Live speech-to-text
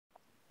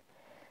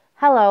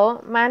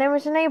Hello, my name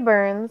is Janae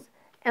Burns,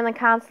 and the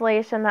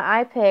constellation that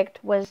I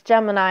picked was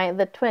Gemini,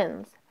 the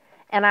twins.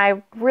 And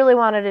I really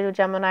wanted to do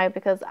Gemini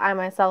because I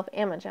myself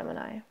am a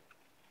Gemini.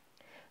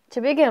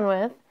 To begin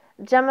with,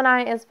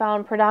 Gemini is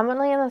found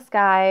predominantly in the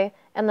sky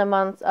in the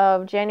months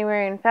of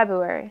January and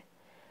February.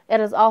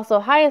 It is also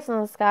highest in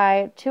the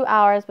sky 2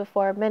 hours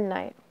before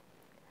midnight.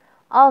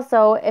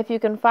 Also, if you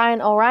can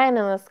find Orion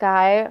in the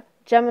sky,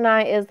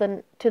 Gemini is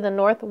to the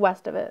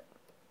northwest of it.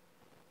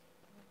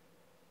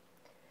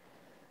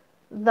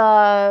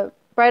 The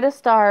brightest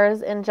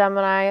stars in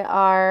Gemini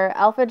are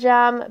Alpha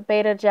Gem,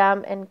 Beta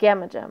Gem, and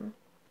Gamma Gem.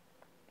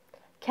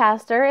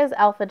 Castor is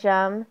Alpha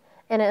Gem,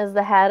 and it is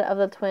the head of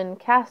the twin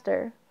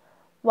Castor,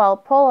 while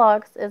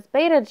Pollux is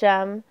Beta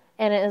Gem,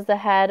 and it is the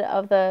head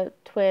of the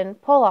twin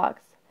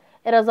Pollux.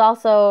 It is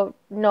also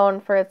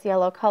known for its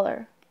yellow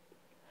color.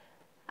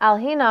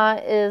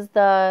 Alhena is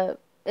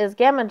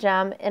Gamma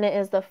Gem, and it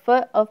is the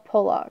foot of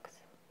Pollux.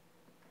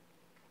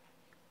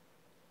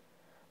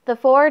 The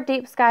four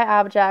deep sky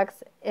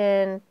objects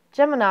in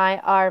Gemini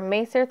are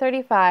Messier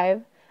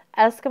 35,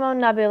 Eskimo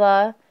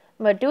Nebula,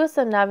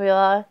 Medusa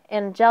Nebula,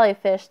 and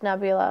Jellyfish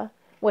Nebula,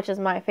 which is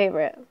my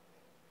favorite.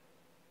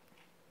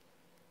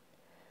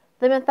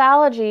 The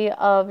mythology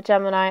of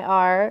Gemini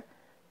are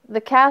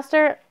the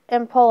Castor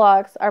and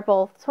Pollux are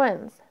both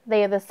twins. They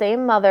have the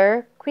same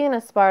mother, Queen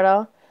of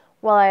Sparta,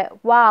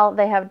 while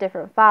they have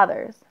different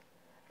fathers.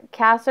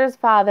 Castor's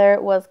father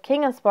was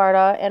King of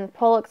Sparta, and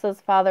Pollux's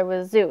father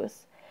was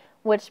Zeus,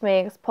 which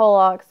makes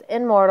Pollux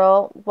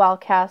immortal while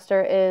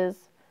Castor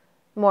is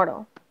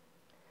mortal.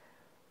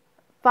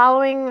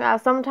 Following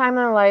some time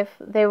in their life,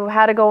 they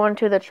had to go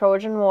into the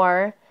Trojan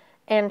War,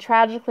 and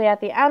tragically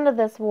at the end of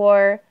this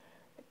war,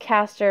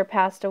 Castor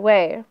passed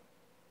away.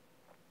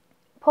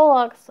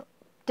 Pollux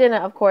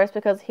didn't, of course,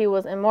 because he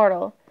was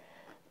immortal,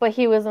 but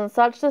he was in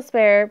such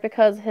despair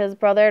because his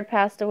brother had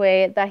passed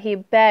away that he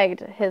begged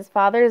his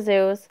father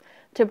Zeus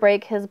to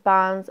break his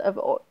bonds of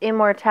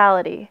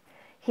immortality.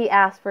 He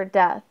asked for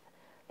death,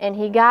 and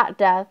he got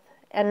death,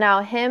 and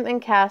now him and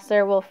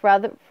Castor will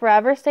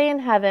forever stay in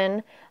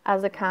heaven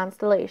as a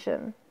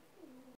constellation.